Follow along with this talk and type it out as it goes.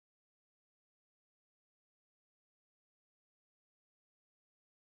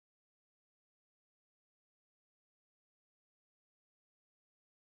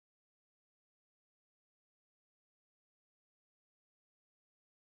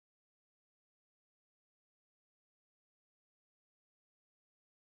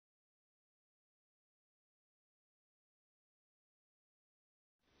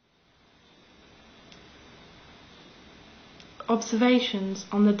Observations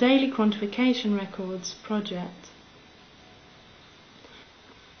on the Daily Quantification Records Project.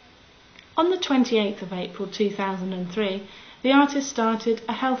 On the 28th of April 2003, the artist started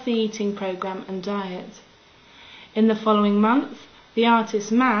a healthy eating program and diet. In the following month, the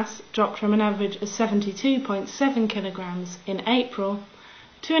artist's mass dropped from an average of 72.7 kilograms in April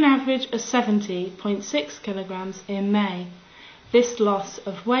to an average of 70.6 kilograms in May. This loss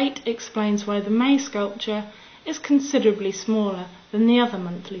of weight explains why the May sculpture is considerably smaller than the other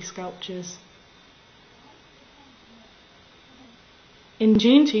monthly sculptures. In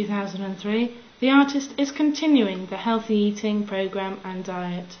June 2003, the artist is continuing the healthy eating program and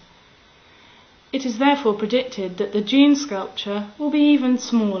diet. It is therefore predicted that the June sculpture will be even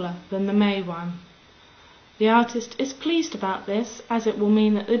smaller than the May one. The artist is pleased about this, as it will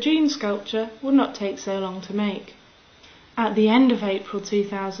mean that the June sculpture will not take so long to make. At the end of April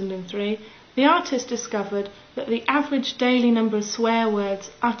 2003, the artist discovered that the average daily number of swear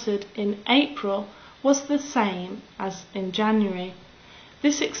words uttered in April was the same as in January.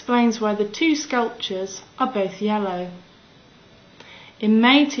 This explains why the two sculptures are both yellow. In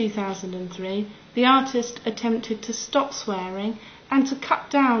May 2003, the artist attempted to stop swearing and to cut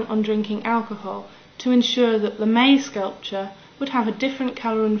down on drinking alcohol to ensure that the May sculpture would have a different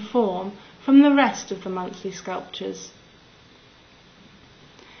colour and form from the rest of the monthly sculptures.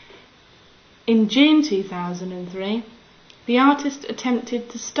 In June 2003, the artist attempted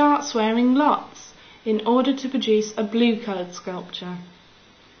to start swearing lots in order to produce a blue-coloured sculpture.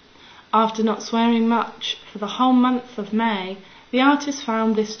 After not swearing much for the whole month of May, the artist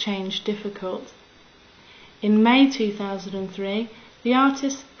found this change difficult. In May 2003, the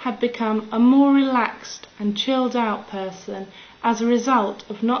artist had become a more relaxed and chilled-out person as a result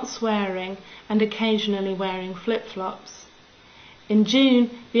of not swearing and occasionally wearing flip-flops. In June,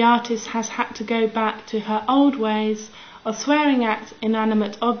 the artist has had to go back to her old ways of swearing at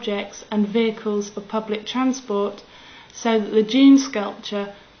inanimate objects and vehicles of public transport so that the June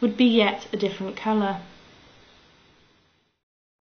sculpture would be yet a different colour.